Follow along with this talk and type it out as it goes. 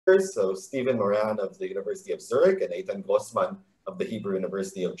So Stephen Moran of the University of Zurich and Eitan Grossman of the Hebrew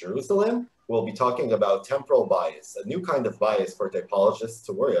University of Jerusalem will be talking about temporal bias, a new kind of bias for typologists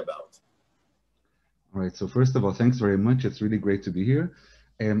to worry about. All right, so first of all, thanks very much. It's really great to be here.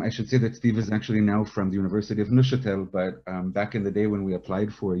 I should say that Steve is actually now from the University of Neuchâtel, but back in the day when we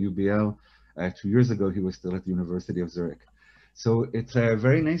applied for UBL 2 years ago, he was still at the University of Zurich. So it's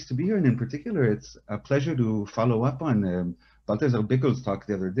very nice to be here, and in particular, it's a pleasure to follow up on Balthazar Bickel's talk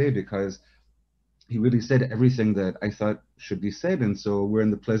the other day, because he really said everything that I thought should be said, and so we're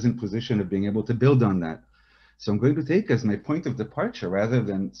in the pleasant position of being able to build on that. So I'm going to take as my point of departure, rather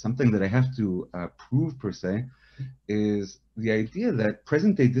than something that I have to prove per se, is the idea that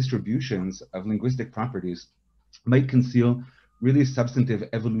present-day distributions of linguistic properties might conceal really substantive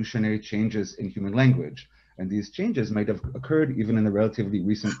evolutionary changes in human language. And these changes might have occurred even in the relatively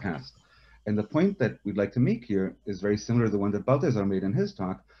recent past. And the point that we'd like to make here is very similar to the one that Balthazar made in his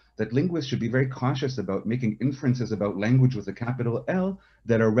talk, that linguists should be very cautious about making inferences about language with a capital L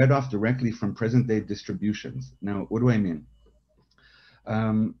that are read off directly from present-day distributions. Now, what do I mean?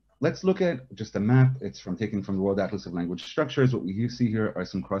 Let's look at just a map. It's taken from the World Atlas of Language Structures. What we see here are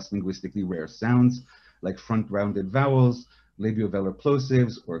some cross-linguistically rare sounds, like front-rounded vowels, labiovelar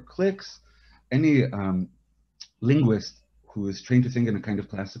plosives, or clicks. Any linguist who is trained to think in a kind of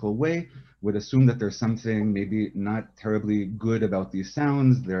classical way would assume that there's something maybe not terribly good about these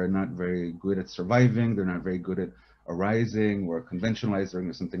sounds. They're not very good at surviving. They're not very good at arising or conventionalizing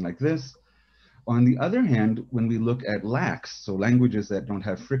or something like this. On the other hand, when we look at lax, so languages that don't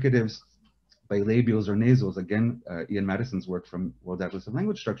have fricatives, bilabials or nasals, again, Ian Madison's work from World Atlas of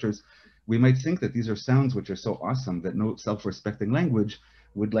Language Structures, we might think that these are sounds which are so awesome that no self-respecting language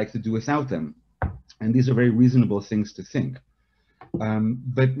would like to do without them. And these are very reasonable things to think.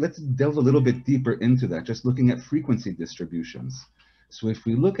 But let's delve a little bit deeper into that, just looking at frequency distributions. So if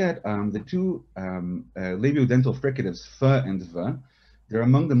we look at the two labiodental fricatives, f and v, they're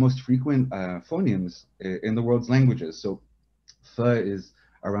among the most frequent phonemes in the world's languages. So f is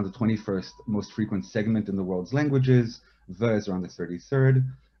around the 21st most frequent segment in the world's languages, v is around the 33rd.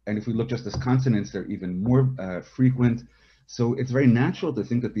 And if we look just as consonants, they're even more frequent. So it's very natural to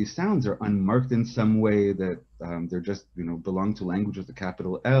think that these sounds are unmarked in some way, that they're just, belong to language with a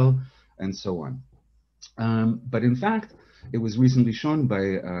capital L, and so on. But in fact, it was recently shown by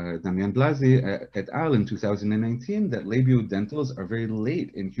Damian Blasi et al. In 2019 that labiodentals are very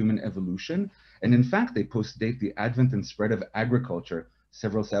late in human evolution. And in fact, they postdate the advent and spread of agriculture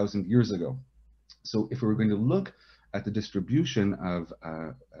several thousand years ago. So if we were going to look at the distribution of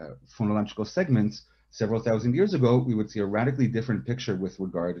phonological segments several thousand years ago, we would see a radically different picture with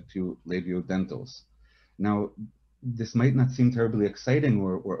regard to labiodentals. Now, this might not seem terribly exciting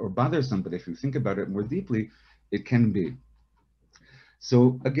or bothersome, but if you think about it more deeply, it can be.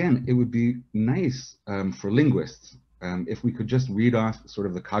 So again, it would be nice for linguists if we could just read off sort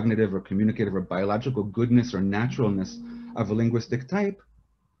of the cognitive or communicative or biological goodness or naturalness of a linguistic type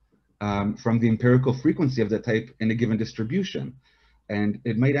from the empirical frequency of that type in a given distribution. And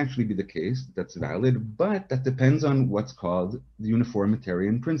it might actually be the case that's valid, but that depends on what's called the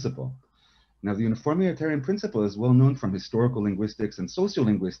uniformitarian principle. Now, the uniformitarian principle is well known from historical linguistics and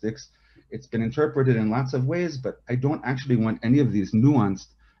sociolinguistics. It's been interpreted in lots of ways, but I don't actually want any of these nuanced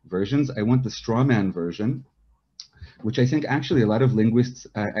versions. I want the straw man version, which I think actually a lot of linguists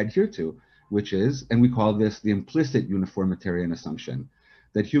adhere to, which is, and we call this the implicit uniformitarian assumption,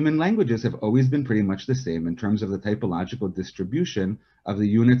 that human languages have always been pretty much the same in terms of the typological distribution of the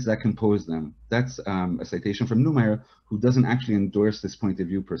units that compose them. That's a citation from Neumeyer, who doesn't actually endorse this point of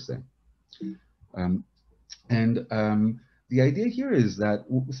view per se. The idea here is that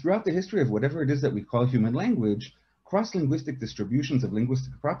throughout the history of whatever it is that we call human language, cross-linguistic distributions of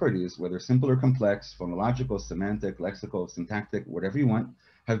linguistic properties, whether simple or complex, phonological, semantic, lexical, syntactic, whatever you want,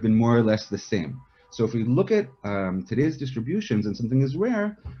 have been more or less the same. So if we look at today's distributions and something is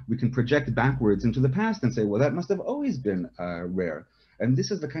rare, we can project backwards into the past and say, well, that must have always been rare. And this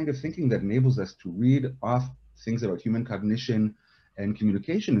is the kind of thinking that enables us to read off things about human cognition and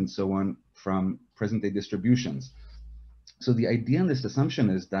communication and so on from present-day distributions. So the idea in this assumption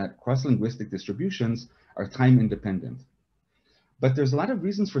is that cross-linguistic distributions are time-independent. But there's a lot of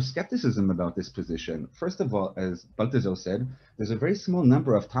reasons for skepticism about this position. First of all, as Balthazar said, there's a very small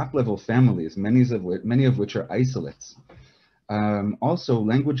number of top-level families, many of which are isolates. Also,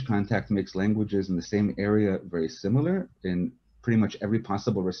 language contact makes languages in the same area very similar in pretty much every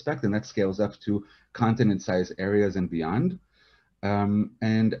possible respect, and that scales up to continent-sized areas and beyond.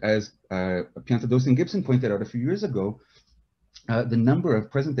 And as Piantadosi and Gibson pointed out a few years ago, the number of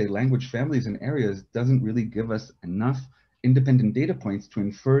present-day language families and areas doesn't really give us enough independent data points to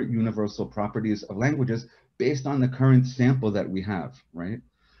infer universal properties of languages based on the current sample that we have, right?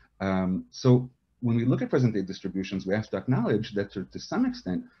 So when we look at present-day distributions, we have to acknowledge that to some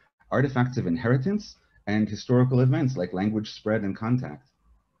extent, artifacts of inheritance and historical events like language spread and contact.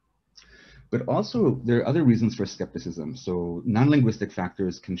 But also, there are other reasons for skepticism. So non-linguistic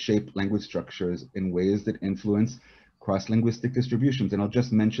factors can shape language structures in ways that influence cross-linguistic distributions. And I'll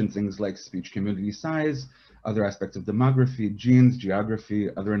just mention things like speech community size, other aspects of demography, genes, geography,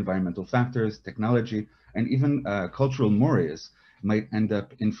 other environmental factors, technology, and even cultural mores might end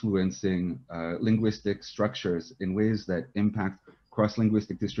up influencing linguistic structures in ways that impact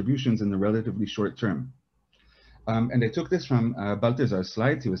cross-linguistic distributions in the relatively short term. And I took this from Baltazar's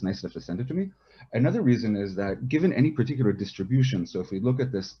slides. He was nice enough to send it to me. Another reason is that given any particular distribution, so if we look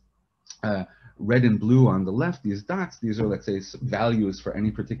at this red and blue on the left, these dots, these are, let's say, values for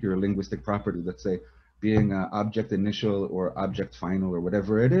any particular linguistic property, let's say being object initial or object final or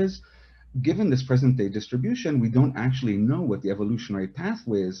whatever it is. Given this present day distribution, we don't actually know what the evolutionary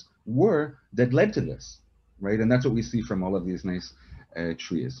pathways were that led to this, right? And that's what we see from all of these nice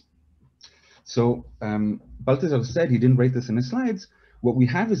trees. So Baltazar said, he didn't write this in his slides, what we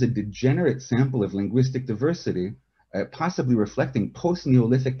have is a degenerate sample of linguistic diversity, possibly reflecting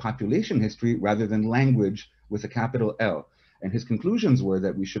post-Neolithic population history rather than language with a capital L. And his conclusions were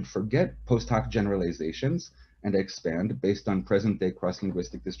that we should forget post hoc generalizations and expand based on present-day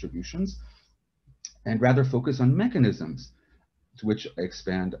cross-linguistic distributions, and rather focus on mechanisms to which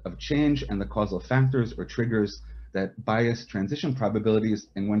expand of change and the causal factors or triggers that bias transition probabilities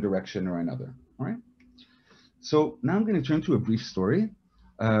in one direction or another, all right? So now I'm going to turn to a brief story.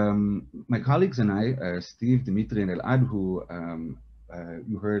 My colleagues and I, Steve, Dimitri, and Elad, who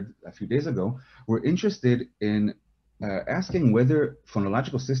you heard a few days ago, were interested in asking whether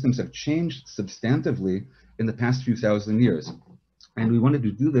phonological systems have changed substantively in the past few thousand years. And we wanted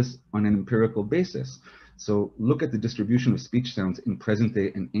to do this on an empirical basis. So look at the distribution of speech sounds in present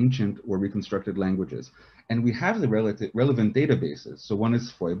day and ancient or reconstructed languages. And we have the relevant databases. So one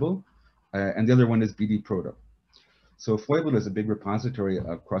is Foible, and the other one is BD Proto. So Foible is a big repository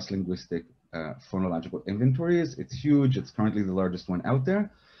of cross-linguistic phonological inventories. It's huge. It's currently the largest one out there.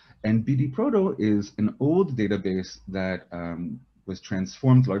 And BD Proto is an old database that was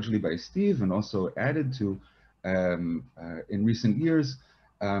transformed largely by Steve and also added to in recent years.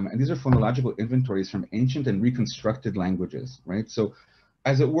 And these are phonological inventories from ancient and reconstructed languages, right? So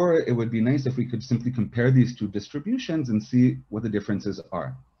as it were, it would be nice if we could simply compare these two distributions and see what the differences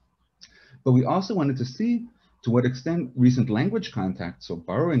are. But we also wanted to see to what extent recent language contact, so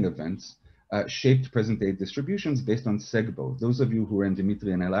borrowing events, shaped present-day distributions based on SEGBO. Those of you who were in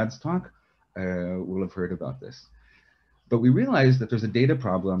Dimitri and Elad's talk will have heard about this. But we realized that there's a data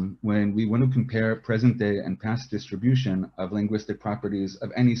problem when we want to compare present-day and past distribution of linguistic properties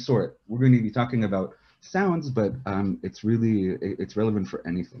of any sort. We're going to be talking about sounds, but it's relevant for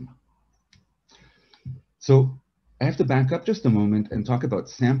anything. So I have to back up just a moment and talk about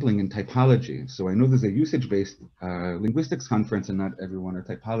sampling and typology. So I know there's a usage-based linguistics conference and not everyone are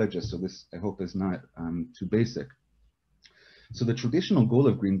typologists, so this I hope is not too basic. So the traditional goal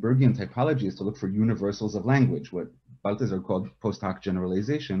of Greenbergian typology is to look for universals of language, what Baltazar called post hoc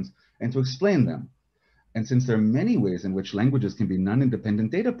generalizations, and to explain them. And since there are many ways in which languages can be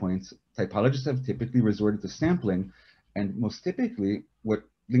non-independent data points, typologists have typically resorted to sampling, and most typically what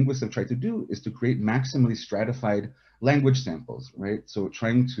linguists have tried to do is to create maximally stratified language samples, right? So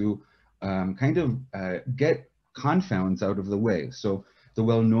trying to get confounds out of the way. So the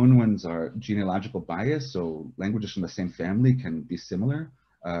well-known ones are genealogical bias, so languages from the same family can be similar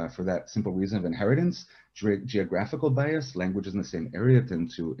for that simple reason of inheritance. Geographical bias, languages in the same area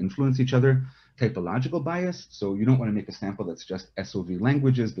tend to influence each other. Typological bias, so you don't want to make a sample that's just SOV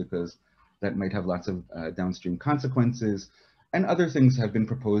languages because that might have lots of downstream consequences. And other things have been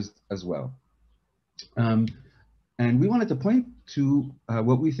proposed as well. And we wanted to point to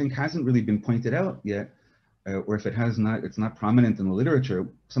what we think hasn't really been pointed out yet, or if it has not, it's not prominent in the literature,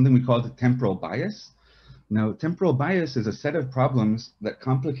 something we call the temporal bias. Now, temporal bias is a set of problems that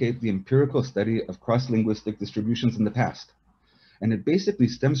complicate the empirical study of cross-linguistic distributions in the past. And it basically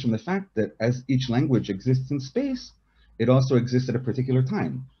stems from the fact that as each language exists in space, it also exists at a particular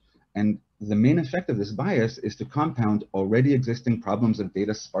time. And the main effect of this bias is to compound already existing problems of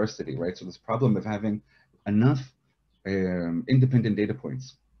data sparsity, right? So this problem of having enough independent data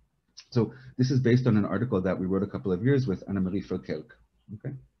points. So this is based on an article that we wrote a couple of years with Anna-Marie Verkelk,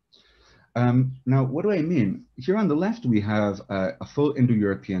 okay? Now, what do I mean? Here on the left, we have a full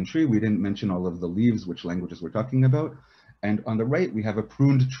Indo-European tree. We didn't mention all of the leaves, which languages we're talking about. And on the right, we have a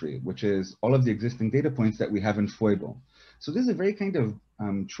pruned tree, which is all of the existing data points that we have in Foible. So this is a very kind of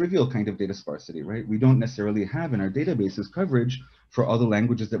trivial kind of data sparsity, right? We don't necessarily have in our databases coverage for all the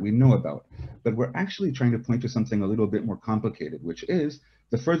languages that we know about, but we're actually trying to point to something a little bit more complicated, which is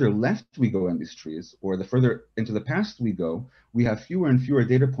the further left we go in these trees, or the further into the past we go, we have fewer and fewer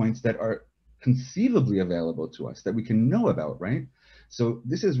data points that are conceivably available to us that we can know about, right? So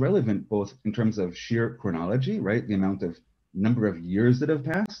this is relevant both in terms of sheer chronology, right? The amount of number of years that have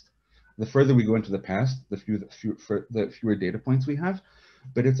passed. The further we go into the past, the fewer data points we have.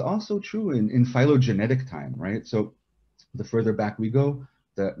 But it's also true in phylogenetic time, right? So the further back we go,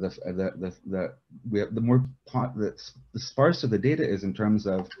 the sparser the data is in terms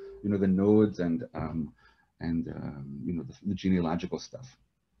of the nodes and the genealogical stuff.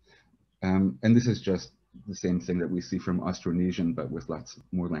 And this is just the same thing that we see from Austronesian, but with lots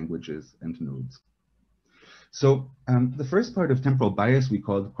more languages and nodes. So the first part of temporal bias we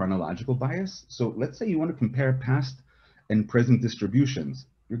called chronological bias. So let's say you want to compare past and present distributions.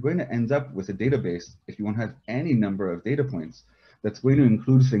 You're going to end up with a database, if you want to have any number of data points, that's going to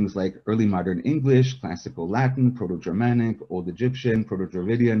include things like early modern English, classical Latin, Proto-Germanic, Old Egyptian,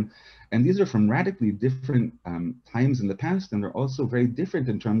 Proto-Dravidian. And these are from radically different times in the past, and they're also very different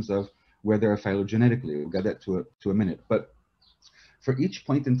in terms of where they are phylogenetically. We'll get that to a minute. But for each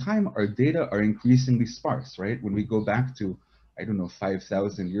point in time, our data are increasingly sparse, right? When we go back to, I don't know,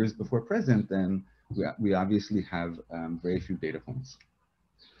 5,000 years before present, then we obviously have very few data points.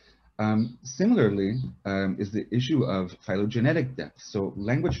 Similarly, is the issue of phylogenetic depth. So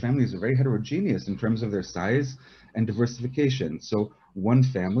language families are very heterogeneous in terms of their size and diversification. So one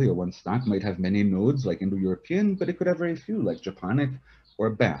family or one stock might have many nodes like Indo-European, but it could have very few like Japonic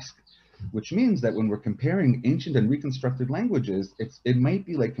or Basque, which means that when we're comparing ancient and reconstructed languages, it might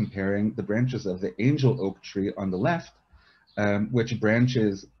be like comparing the branches of the angel oak tree on the left, which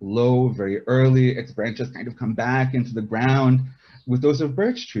branches low very early, its branches kind of come back into the ground, with those of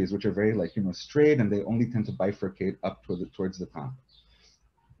birch trees, which are very straight, and they only tend to bifurcate up towards the top.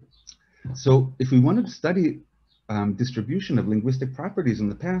 So if we wanted to study distribution of linguistic properties in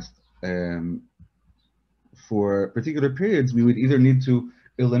the past for particular periods, we would either need to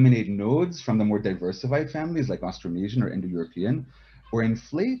eliminate nodes from the more diversified families like Austronesian or Indo-European, or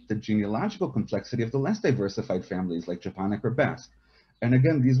inflate the genealogical complexity of the less diversified families like Japonic or Basque. And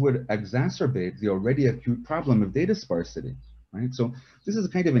again, these would exacerbate the already acute problem of data sparsity. Right? So this is a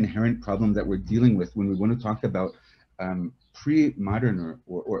kind of inherent problem that we're dealing with when we want to talk about pre-modern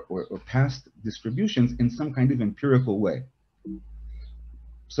or past distributions in some kind of empirical way.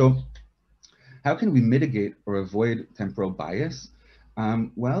 So how can we mitigate or avoid temporal bias?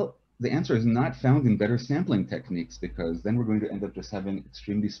 Well, the answer is not found in better sampling techniques, because then we're going to end up just having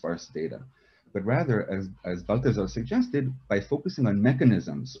extremely sparse data. But rather, as Balthazar suggested, by focusing on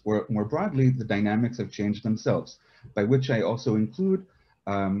mechanisms, or more broadly, the dynamics of change themselves, by which I also include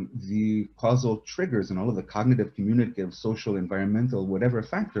the causal triggers and all of the cognitive, communicative, social, environmental, whatever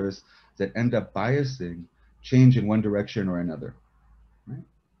factors that end up biasing change in one direction or another. Right?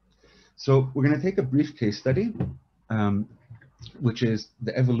 So we're going to take a brief case study, which is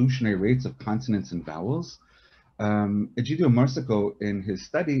the evolutionary rates of consonants and vowels. Egidio Marsico, in his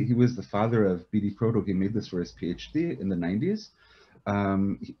study, he was the father of BD Proto. He made this for his PhD in the 90s.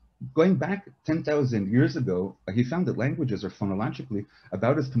 Going back 10,000 years ago, he found that languages are phonologically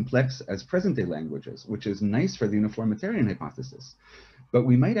about as complex as present-day languages, which is nice for the uniformitarian hypothesis. But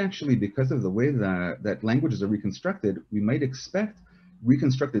we might actually, because of the way that languages are reconstructed, we might expect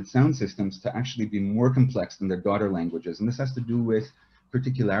reconstructed sound systems to actually be more complex than their daughter languages. And this has to do with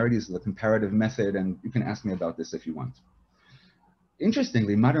particularities of the comparative method, and you can ask me about this if you want.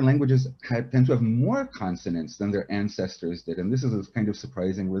 Interestingly, modern languages tend to have more consonants than their ancestors did, and this is a kind of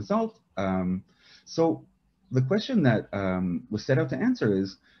surprising result. So the question that was set out to answer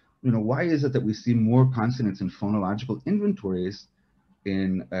is, why is it that we see more consonants in phonological inventories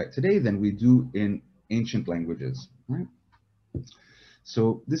in today than we do in ancient languages, right?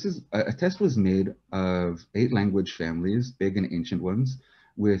 So this is a test was made of 8 language families, big and ancient ones,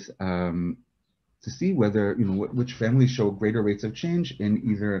 with to see whether which families show greater rates of change in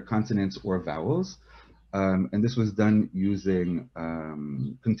either consonants or vowels, and this was done using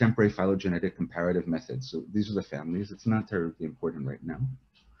contemporary phylogenetic comparative methods. So these are the families. It's not terribly important right now.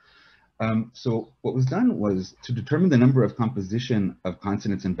 So what was done was to determine the number of composition of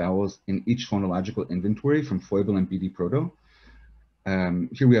consonants and vowels in each phonological inventory from Foible and BD Proto.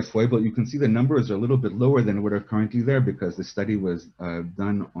 Here we have Foible. You can see the numbers are a little bit lower than what are currently there because the study was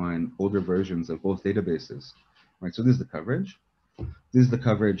done on older versions of both databases. Right, so this is the coverage. This is the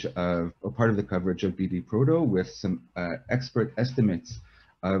coverage of, or part of the coverage of BD Proto with some expert estimates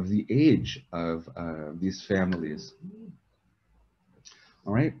of the age of these families.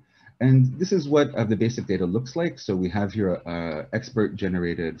 All right. And this is what the basic data looks like. So we have here a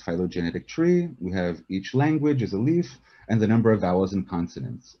expert-generated phylogenetic tree. We have each language as a leaf and the number of vowels and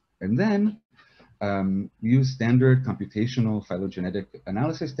consonants. And then we use standard computational phylogenetic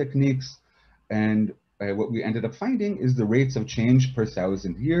analysis techniques. And what we ended up finding is the rates of change per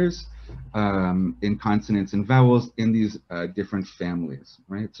 1,000 years in consonants and vowels in these different families,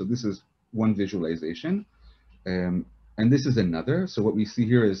 right? So this is one visualization. And this is another. So what we see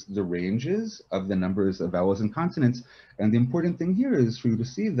here is the ranges of the numbers of vowels and consonants. And the important thing here is for you to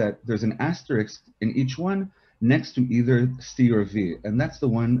see that there's an asterisk in each one next to either C or V. And that's the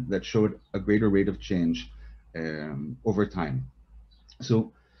one that showed a greater rate of change over time.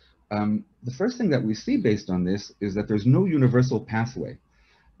 So the first thing that we see based on this is that there's no universal pathway.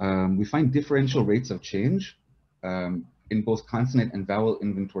 We find differential rates of change in both consonant and vowel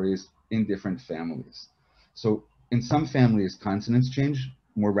inventories in different families. So in some families, consonants change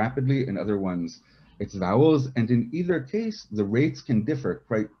more rapidly, in other ones, it's vowels, and in either case, the rates can differ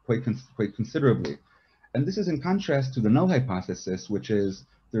quite considerably. And this is in contrast to the null hypothesis, which is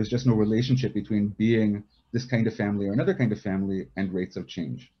there's just no relationship between being this kind of family or another kind of family and rates of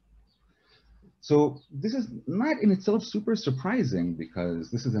change. So this is not in itself super surprising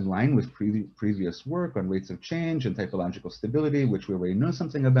because this is in line with previous work on rates of change and typological stability, which we already know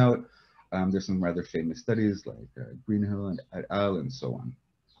something about. There's some rather famous studies like Greenhill and et al. And so on.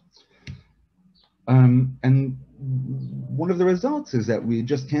 And one of the results is that we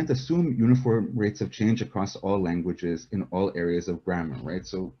just can't assume uniform rates of change across all languages in all areas of grammar, right?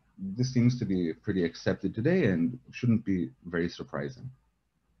 So this seems to be pretty accepted today and shouldn't be very surprising.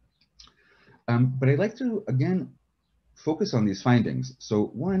 But I'd like to, again, focus on these findings. So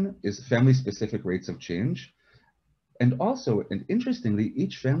one is family-specific rates of change. And also, and interestingly,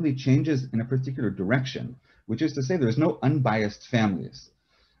 each family changes in a particular direction, which is to say there's no unbiased families.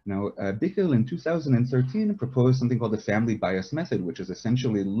 Now, Bickel in 2013 proposed something called the family bias method, which is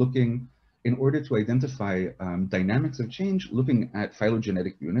essentially looking, in order to identify dynamics of change, looking at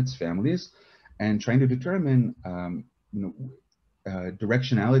phylogenetic units, families, and trying to determine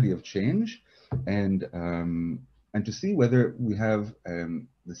directionality of change and to see whether we have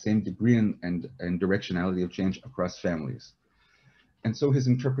the same degree and directionality of change across families. And so his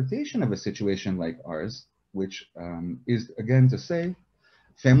interpretation of a situation like ours, which is again to say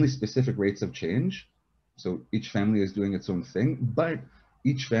family-specific rates of change, so each family is doing its own thing, but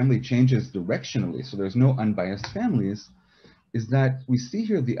each family changes directionally, so there's no unbiased families, is that we see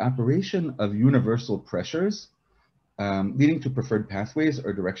here the operation of universal pressures leading to preferred pathways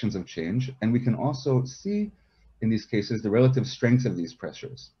or directions of change. And we can also see in these cases the relative strength of these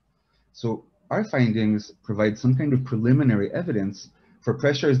pressures. So our findings provide some kind of preliminary evidence for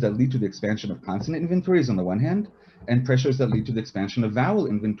pressures that lead to the expansion of consonant inventories on the one hand, and pressures that lead to the expansion of vowel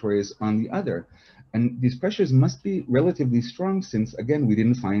inventories on the other. And these pressures must be relatively strong since, again, we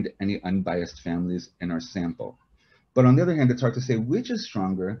didn't find any unbiased families in our sample. But on the other hand, it's hard to say which is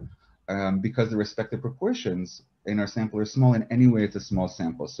stronger because the respective proportions in our sample are small, and anyway, it's a small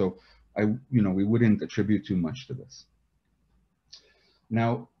sample. So we wouldn't attribute too much to this.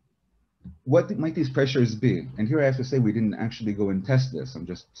 Now, what might these pressures be? And here I have to say we didn't actually go and test this. I'm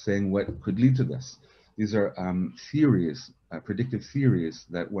just saying what could lead to this. These are theories, predictive theories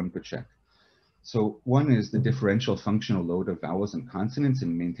that one could check. So one is the differential functional load of vowels and consonants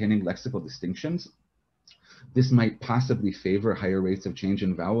in maintaining lexical distinctions. This might possibly favor higher rates of change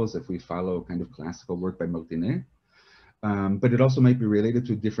in vowels if we follow kind of classical work by Martinet. But it also might be related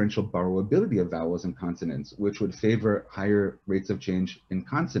to differential borrowability of vowels and consonants, which would favor higher rates of change in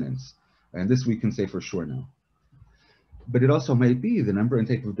consonants. And this we can say for sure now. But it also might be the number and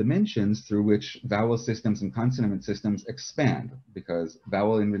type of dimensions through which vowel systems and consonant systems expand, because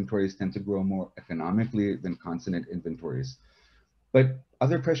vowel inventories tend to grow more economically than consonant inventories. But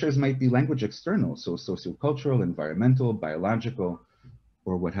other pressures might be language external, so sociocultural, environmental, biological,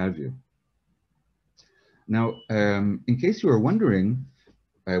 or what have you. Now, in case you are wondering,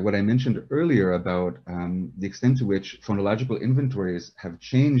 what I mentioned earlier about the extent to which phonological inventories have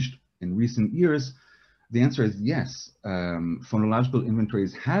changed in recent years, the answer is yes. Phonological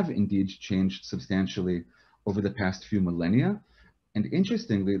inventories have indeed changed substantially over the past few millennia. And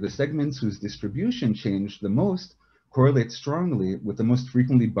interestingly, the segments whose distribution changed the most correlate strongly with the most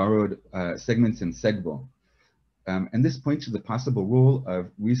frequently borrowed segments in SEGBO. And this points to the possible role of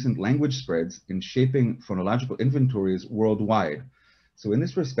recent language spreads in shaping phonological inventories worldwide. So in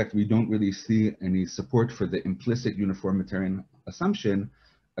this respect, we don't really see any support for the implicit uniformitarian assumption,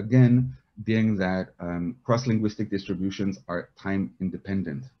 again, being that cross-linguistic distributions are time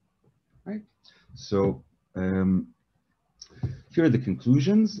independent, right? So Here are the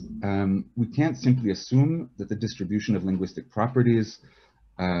conclusions. We can't simply assume that the distribution of linguistic properties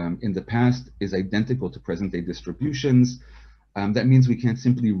in the past is identical to present-day distributions. That means we can't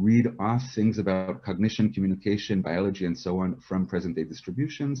simply read off things about cognition, communication, biology, and so on from present-day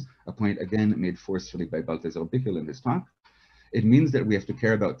distributions, a point, again, made forcefully by Balthazar Bickel in his talk. It means that we have to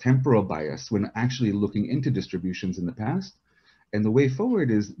care about temporal bias when actually looking into distributions in the past. And the way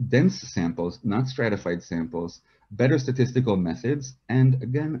forward is dense samples, not stratified samples, better statistical methods, and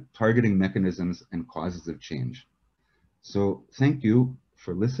again, targeting mechanisms and causes of change. So thank you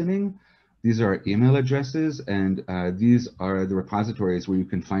for listening. These are our email addresses, and these are the repositories where you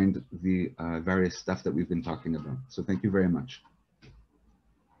can find the various stuff that we've been talking about. So thank you very much.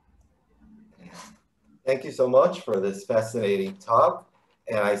 Thank you so much for this fascinating talk.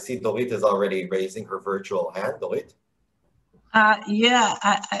 And I see Dorit is already raising her virtual hand. Dorit? Yeah,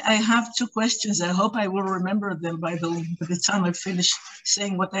 I have two questions. I hope I will remember them by the time I finish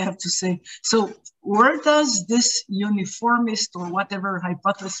saying what I have to say. So where does this uniformist or whatever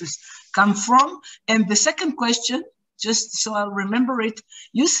hypothesis come from? And the second question, just so I'll remember it,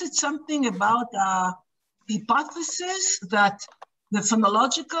 you said something about hypothesis that the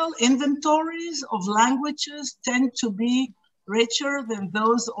phonological inventories of languages tend to be richer than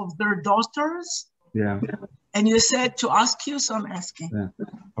those of their daughters. Yeah. And you said to ask you, so I'm asking. Yeah.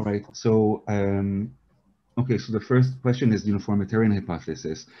 All right. So, okay. So the first question is the uniformitarian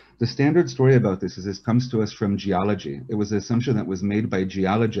hypothesis. The standard story about this is this comes to us from geology. It was an assumption that was made by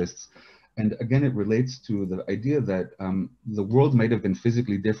geologists. And again, it relates to the idea that the world might have been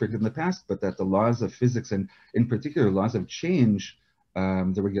physically different in the past, but that the laws of physics, and in particular laws of change,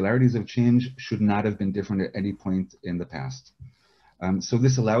 the regularities of change should not have been different at any point in the past. So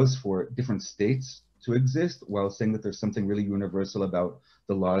this allows for different states to exist while saying that there's something really universal about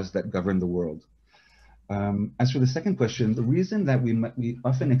the laws that govern the world. As for the second question, the reason that we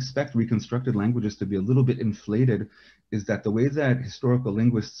often expect reconstructed languages to be a little bit inflated is that the way that historical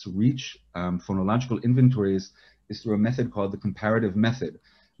linguists reach phonological inventories is through a method called the comparative method.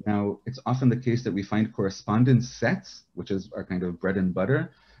 Now, it's often the case that we find correspondence sets, which is our kind of bread and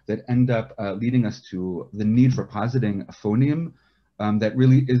butter, that end up leading us to the need for positing a phoneme that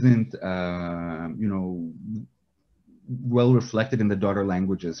really isn't, you know, well reflected in the daughter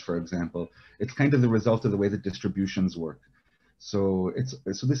languages, for example. It's kind of the result of the way that distributions work. So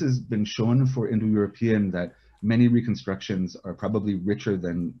this has been shown for Indo-European that many reconstructions are probably richer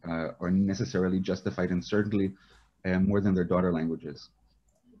than or necessarily justified, and certainly more than their daughter languages.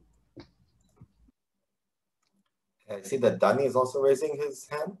 I see that Danny is also raising his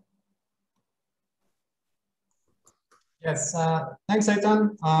hand. Yes, thanks,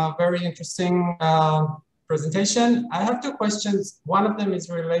 Eitan. Very interesting presentation. I have two questions. One of them is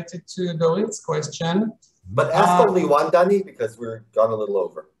related to Dorit's question. But ask only one, Danny, because we're gone a little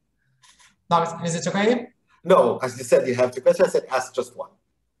over. No, is it okay? No, as you said, you have two questions. I said ask just one.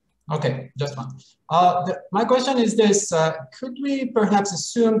 Okay, just one. My question is this. Could we perhaps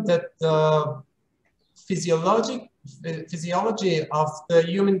assume that the physiology of the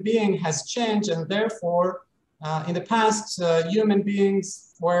human being has changed, and therefore in the past human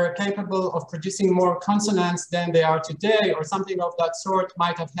beings were capable of producing more consonants than they are today, or something of that sort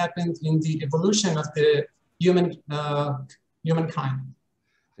might have happened in the evolution of the humankind?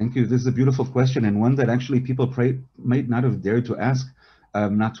 Thank you. This is a beautiful question, and one that actually people might not have dared to ask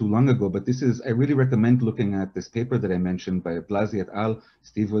not too long ago. But this is, I really recommend looking at this paper that I mentioned by Blasi et al.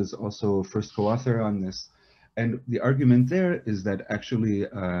 Steve was also first co-author on this. And the argument there is that actually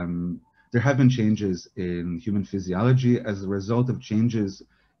there have been changes in human physiology as a result of changes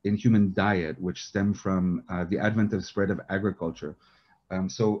in human diet, which stem from the advent of spread of agriculture.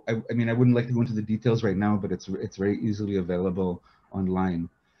 So, I mean, I wouldn't like to go into the details right now, but it's very easily available online.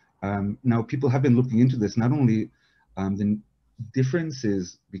 Now, people have been looking into this, not only the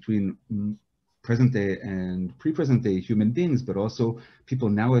differences between present day and pre-present day human beings, but also people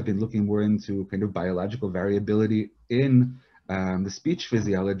now have been looking more into kind of biological variability in the speech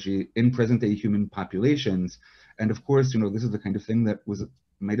physiology in present day human populations. And of course, you know, this is the kind of thing that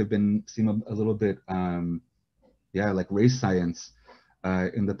might have been seem a little bit, yeah, like race science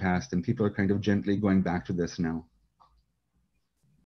in the past, and people are kind of gently going back to this now.